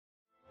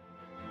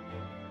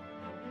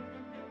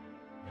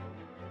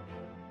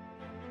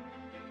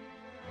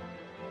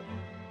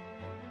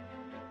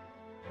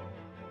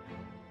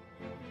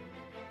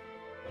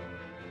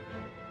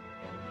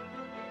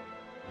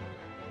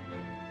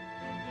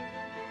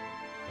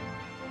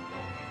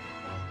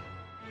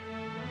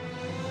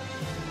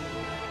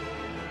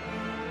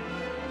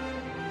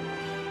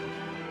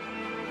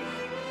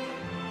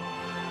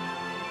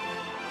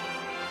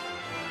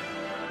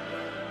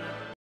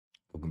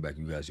back,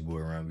 you guys. Your boy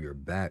around. We are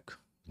back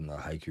from the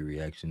Haikyuu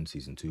reaction,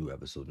 season 2,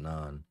 episode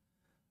 9.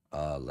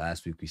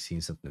 Last week we seen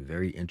something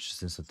very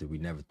interesting, something we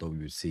never thought we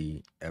would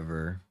see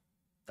ever.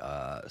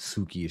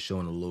 Suki is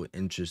showing a little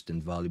interest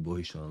in volleyball.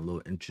 He's showing a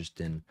little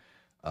interest in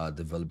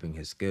developing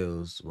his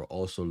skills. We're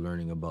also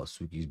learning about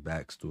Suki's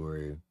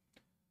backstory,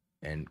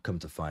 and come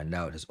to find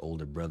out, his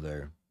older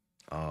brother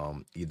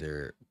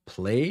either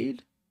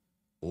played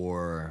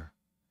or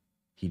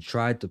he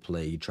tried to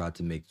play. He tried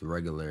to make the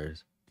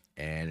regulars,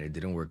 and it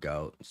didn't work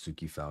out.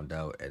 Suki found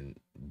out, and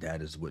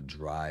that is what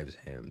drives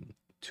him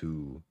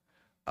to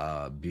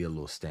be a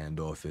little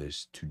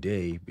standoffish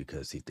today,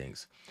 because he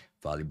thinks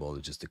volleyball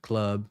is just a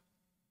club.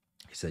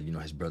 He said,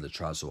 his brother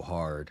tried so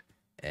hard,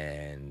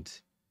 and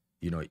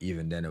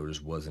even then it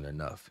just wasn't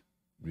enough.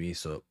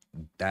 So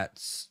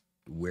that's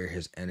where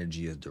his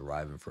energy is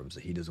deriving from. So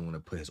he doesn't want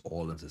to put his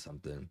all into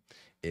something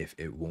if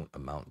it won't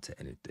amount to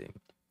anything,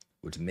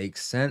 which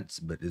makes sense,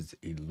 but is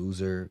a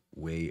loser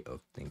way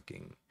of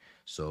thinking.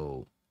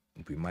 So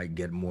we might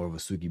get more of a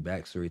Suki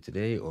backstory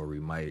today, or we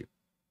might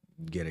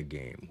get a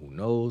game. Who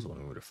knows?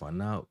 Only way to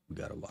find out. We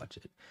gotta watch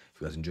it.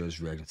 If you guys enjoyed this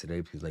reaction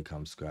today, please like,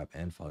 comment, subscribe,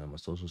 and follow my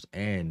socials,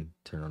 and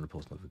turn on the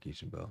post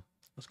notification bell.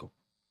 Let's go.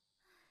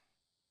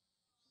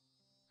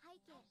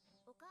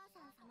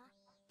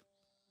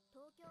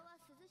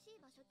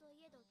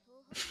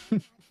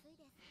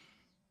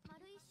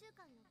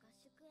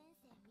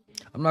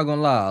 I'm not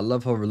gonna lie, I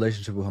love her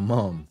relationship with her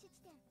mom.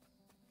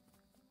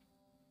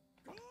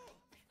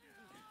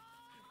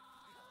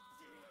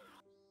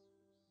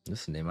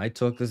 Listen, they might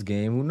talk this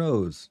game. Who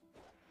knows?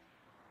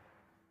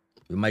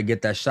 We might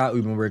get that shot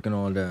we've been working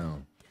on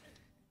down.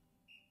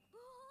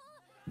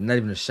 Not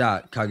even a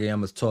shot.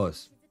 Kageyama's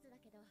toss.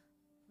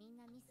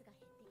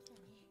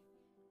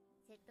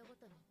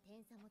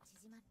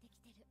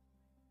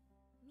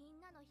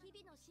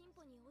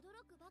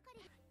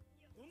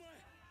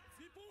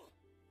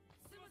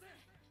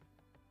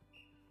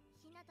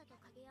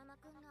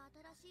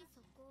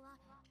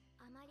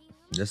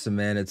 Just a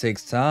man, it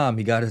takes time.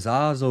 He got his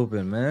eyes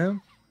open,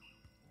 man.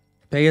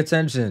 Pay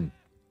attention.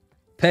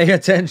 Pay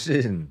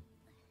attention.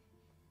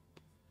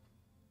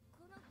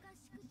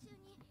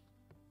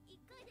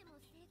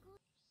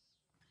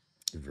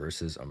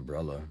 Versus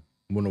umbrella.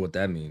 I wonder what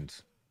that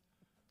means.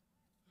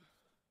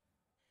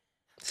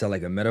 Is that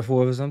like a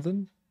metaphor or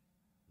something?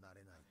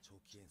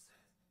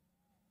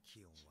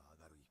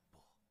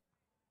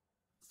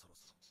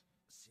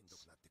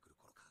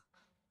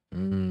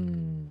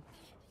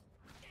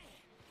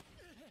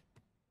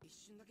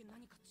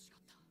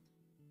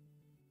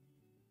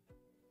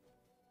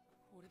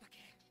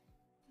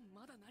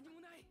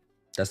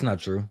 That's not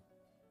true.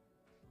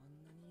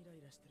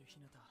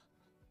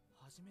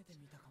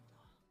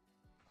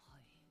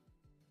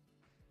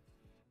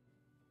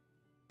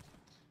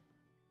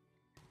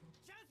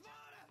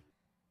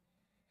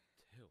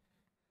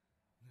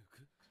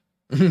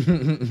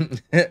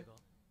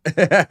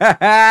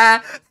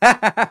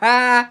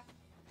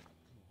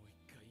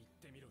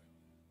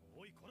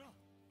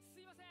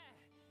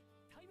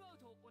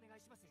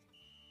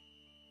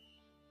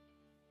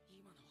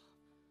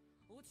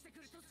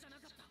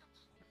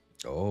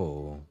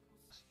 Oh.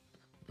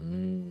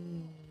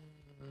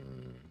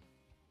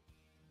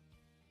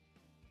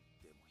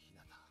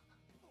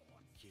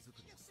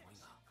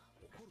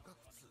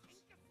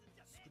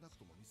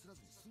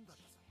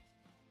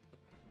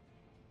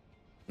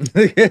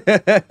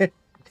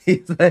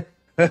 He's like,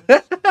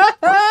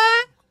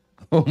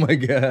 oh my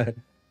god.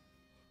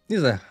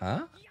 He's like,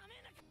 huh?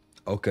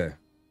 Okay.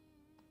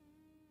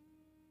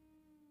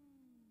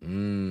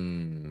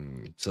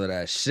 So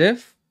that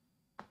shift,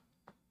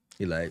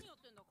 he like,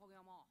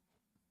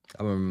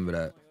 I remember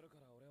that.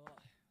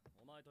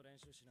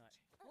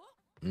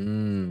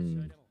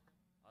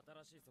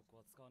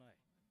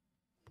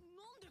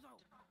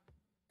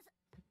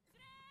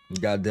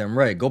 Goddamn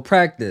right. Go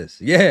practice.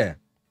 Yeah.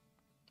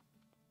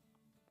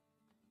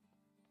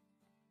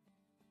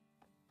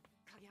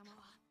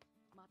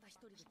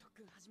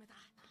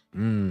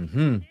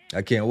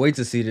 I can't wait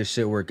to see this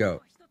shit work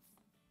out.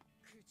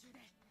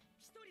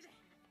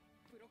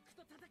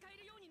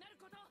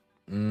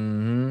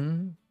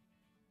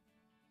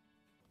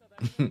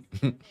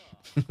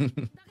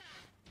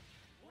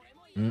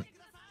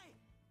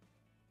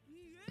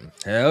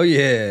 Hell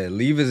yeah.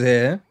 Leave his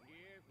hair.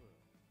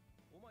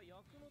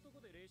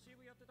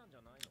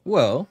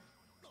 Well.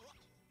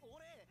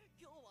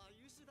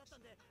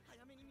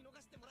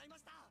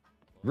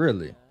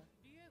 Really?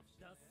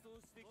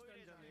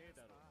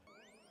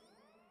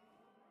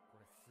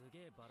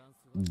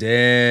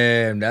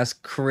 Damn, that's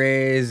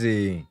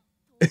crazy.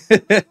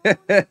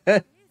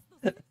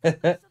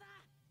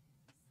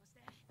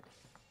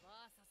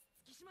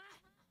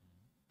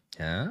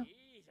 Huh?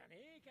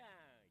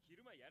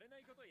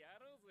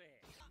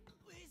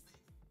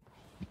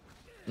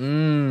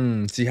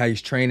 See how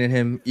he's training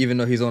him, even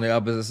though he's on the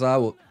opposite side?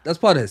 Well, that's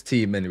part of his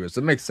team anyway,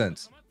 so it makes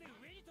sense.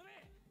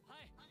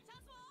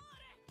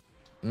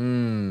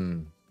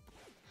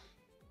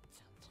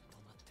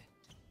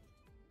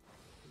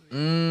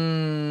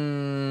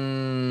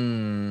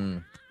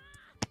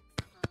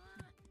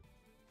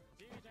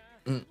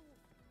 Mm.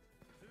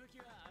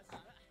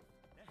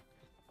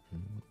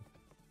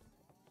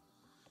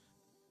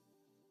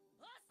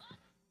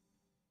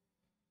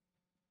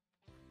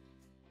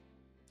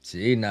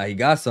 See, now he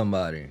got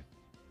somebody.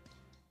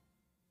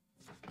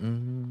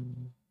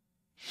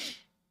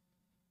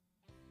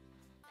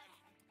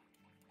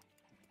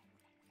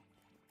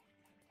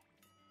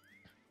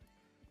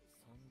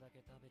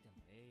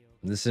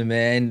 Listen,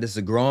 man, this is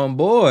a grown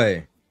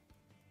boy.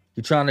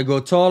 He trying to go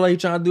taller. He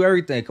trying to do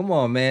everything. Come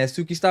on, man.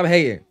 Suki, stop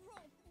hating.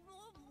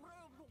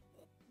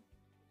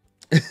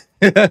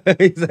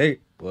 He's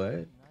like,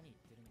 what?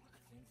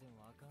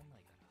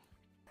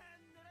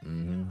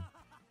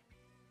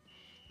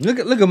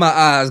 Look at my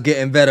eyes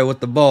getting better with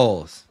the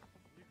balls.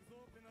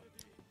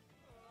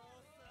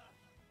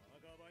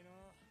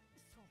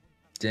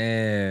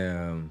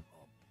 Damn.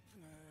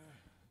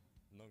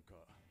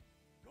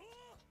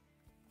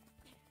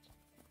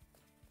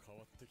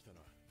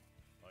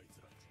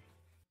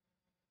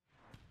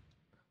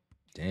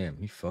 Damn,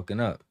 he fucking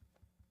up.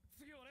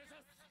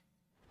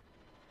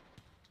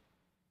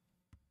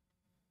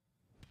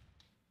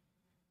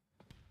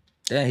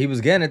 Damn, he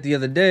was getting it the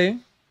other day.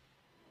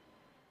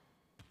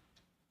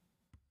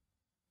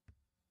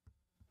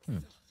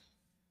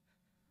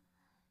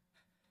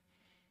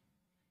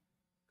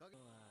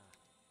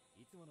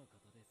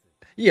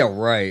 Yeah,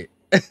 right.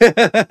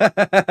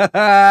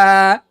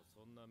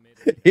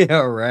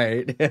 Yeah,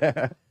 right.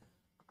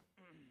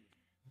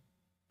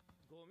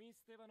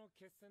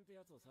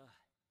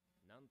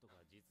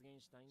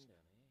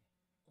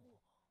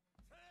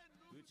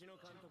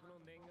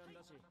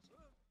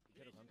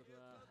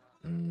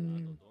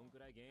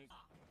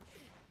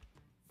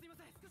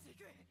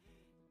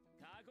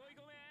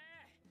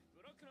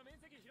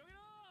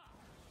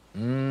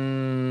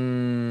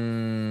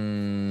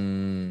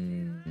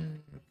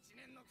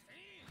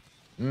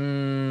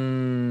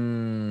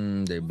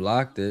 They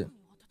blocked it.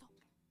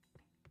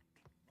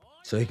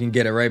 So he can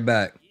get it right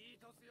back.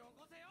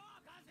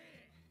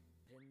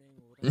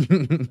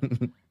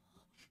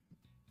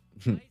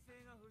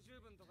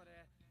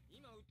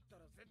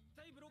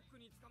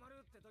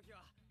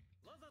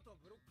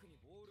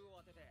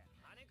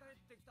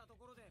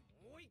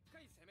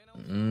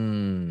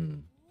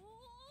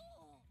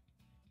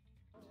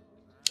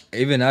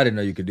 Even I didn't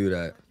know you could do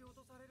that.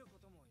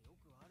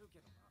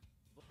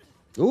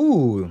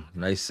 Ooh,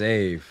 nice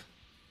save.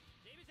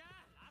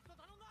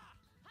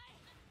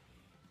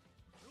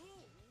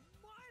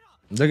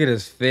 Look at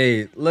his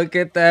face. Look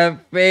at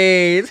that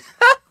face.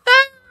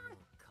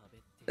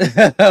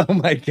 Oh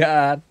my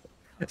god.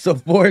 It's a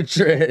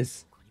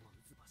fortress.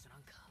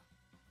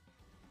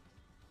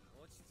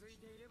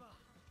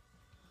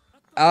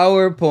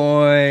 Our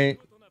point.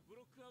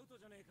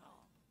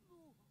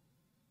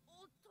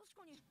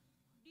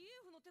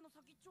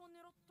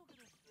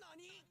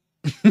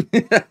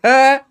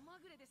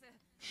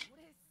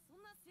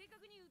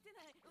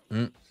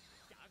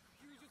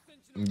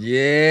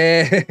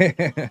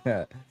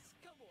 Yeah.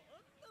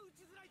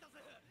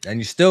 And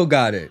you still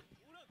got it.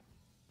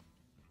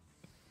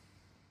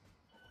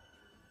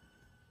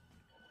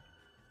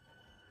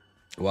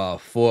 Wow,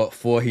 four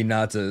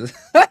Hinatas.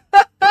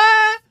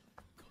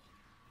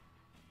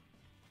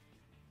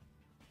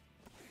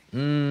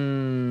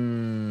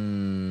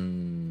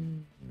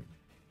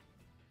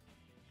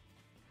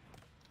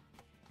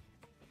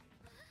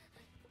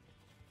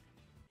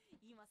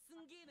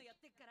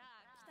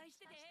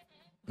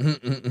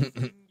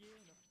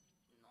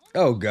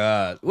 Oh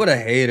god, what a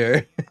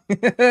hater.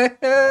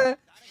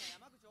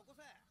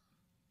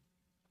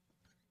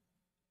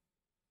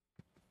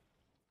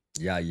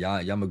 Yeah,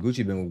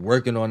 Yamaguchi been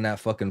working on that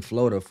fucking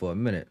floater for a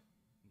minute.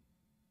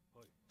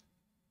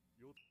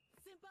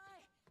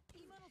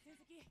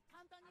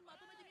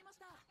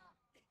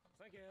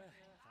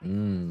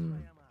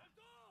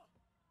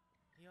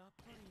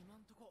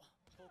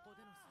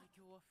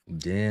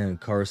 Damn,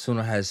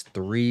 Karasuno has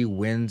 3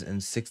 wins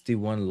and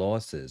 61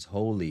 losses.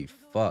 Holy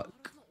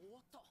fuck.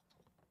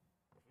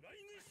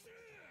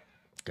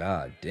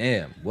 God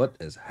damn, what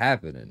is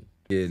happening?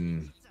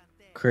 Getting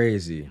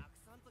crazy.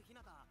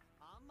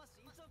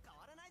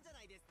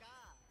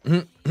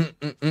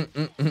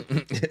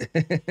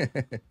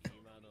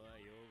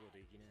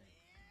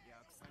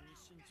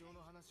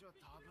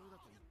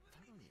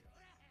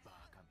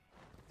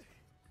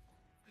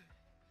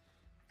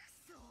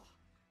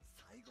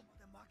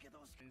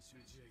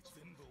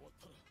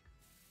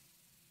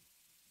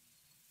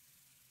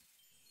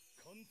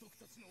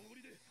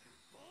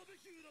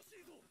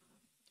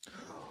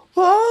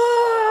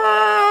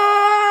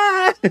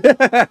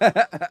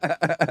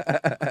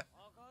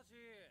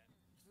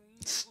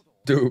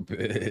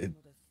 Stupid.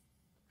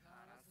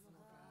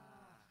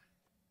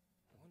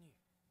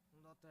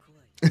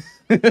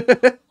 Look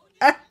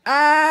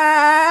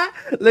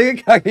at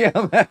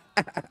Kageyama.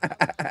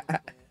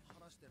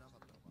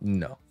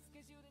 No.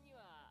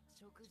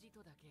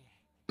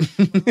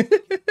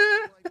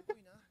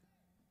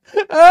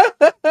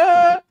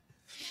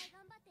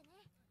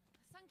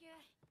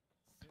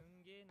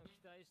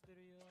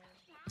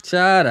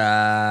 Shut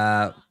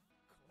up.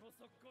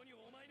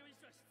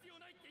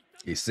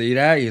 He see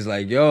that? He's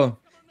like, yo,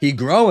 he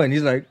growing.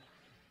 He's like,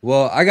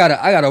 well, I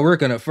gotta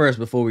work on it first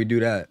before we do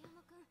that.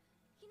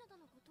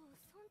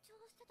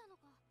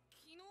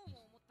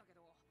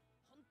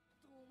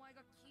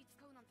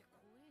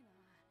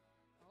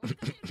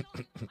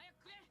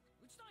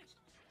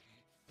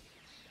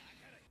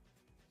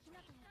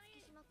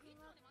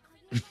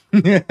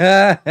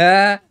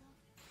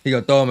 He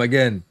gonna throw him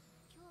again.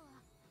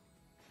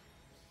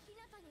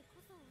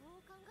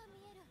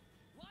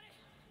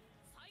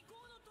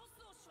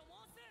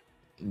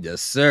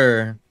 Yes,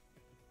 sir.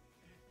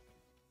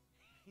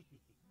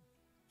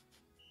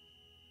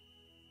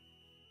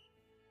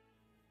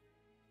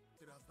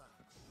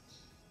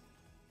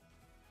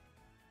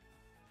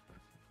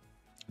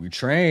 We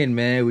trained,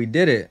 man. We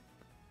did it.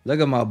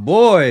 Look at my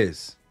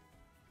boys.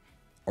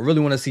 I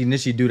really want to see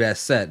Nishi do that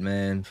set,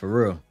 man. For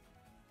real.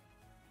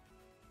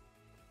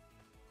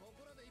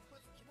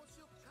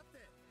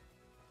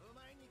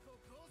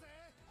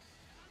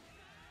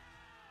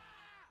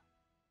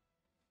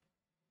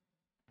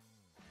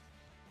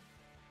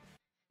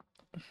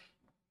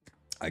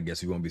 I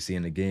guess we won't be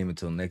seeing the game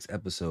until next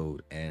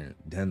episode and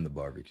then the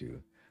barbecue.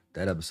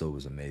 That episode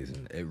was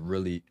amazing. It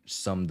really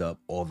summed up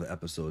all the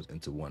episodes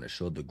into one. It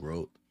showed the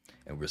growth,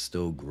 and we're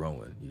still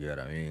growing. You get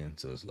what I mean?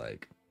 So it's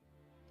like,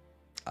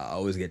 I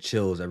always get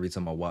chills every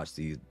time I watch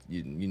these.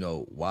 You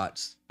know,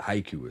 watch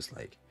Haikyuu. It's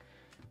like,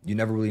 you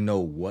never really know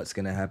what's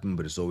gonna happen,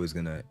 but it's always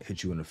gonna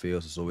hit you in the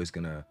feels. It's always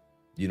gonna,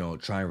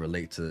 try and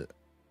relate to,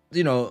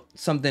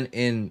 something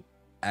in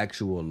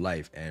actual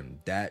life. And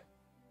that,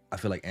 I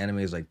feel like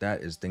animes like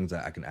that is things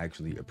that I can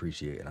actually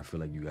appreciate, and I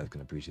feel like you guys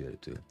can appreciate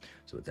it too.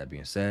 So with that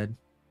being said,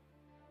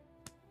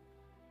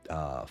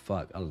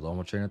 fuck, I was on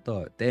my train of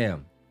thought.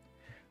 Damn.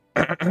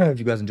 If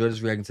you guys enjoyed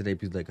this reaction today,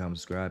 please like, comment,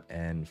 subscribe,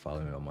 and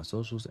follow me on my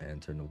socials, and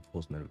turn the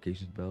post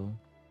notifications bell.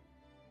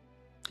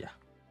 Yeah.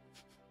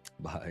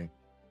 Bye.